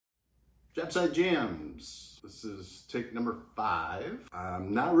Japside Jams. This is take number 5.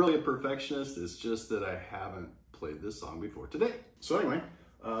 I'm not really a perfectionist, it's just that I haven't played this song before today. So anyway,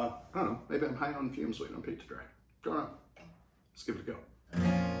 I don't know, maybe I'm high on fumes waiting on paint to dry. Don't know. Let's give it a go.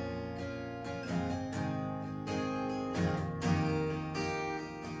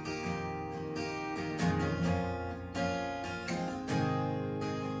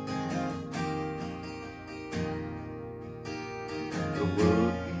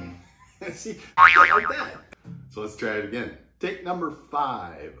 See, like that. So let's try it again. Take number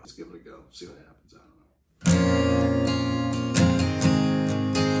 5. Let's give it a go. See what happens. I don't know.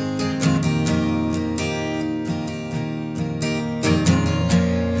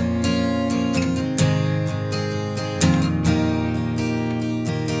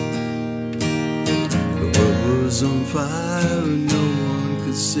 The world was on fire and no one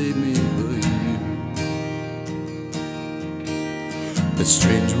could save me but you. It's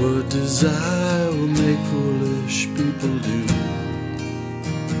strange what desire will make foolish people do.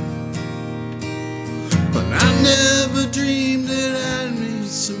 But I never dreamed that I'd meet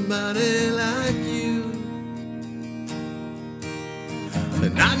somebody like you.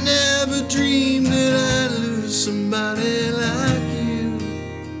 And I never dreamed that I'd lose somebody like you.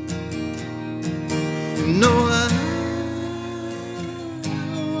 No, I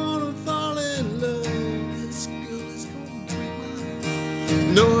don't wanna fall in love. This girl is gonna break my heart.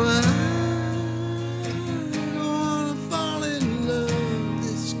 No, I don't wanna fall in love.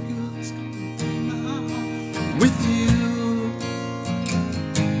 This girl is gonna break my heart with you.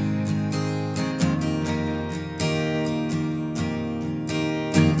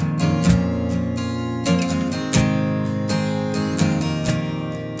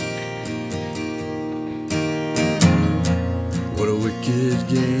 What a wicked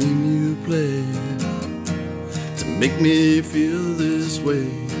game you play to make me feel this way.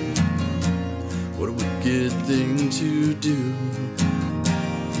 What a wicked thing to do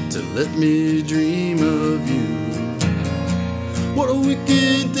to let me dream of you. What a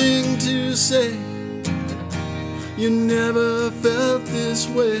wicked thing to say. You never felt this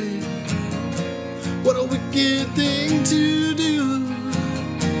way. What a wicked thing to do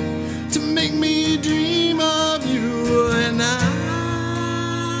to make me dream of you. And I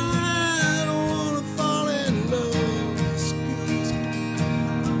don't wanna fall in love. This girl's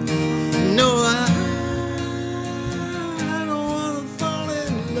gonna... No, I don't wanna fall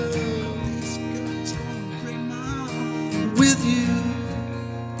in love. This girl's gonna break my heart with you.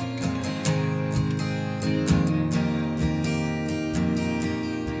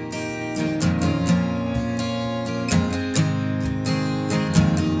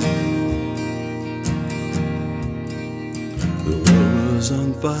 The world was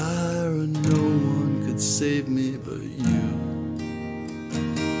on fire and no one could save me but you.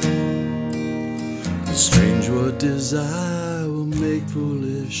 It's strange what desire will make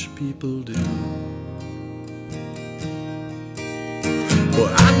foolish people do.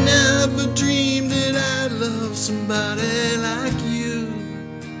 Well, I never dreamed that I'd love somebody like you.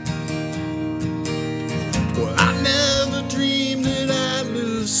 Well, I never dreamed that I'd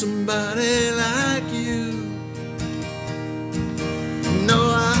lose somebody like you. No,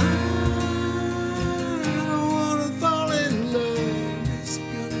 I don't wanna fall in love. This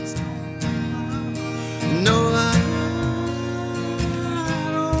girl is gonna break my heart. No, I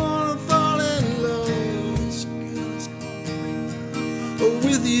don't wanna fall in love. This girl is gonna break my heart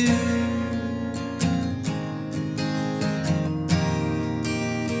with you.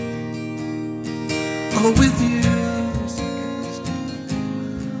 Oh, with you.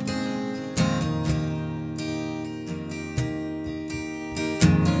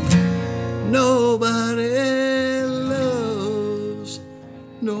 Nobody loves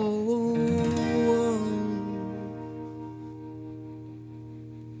no one.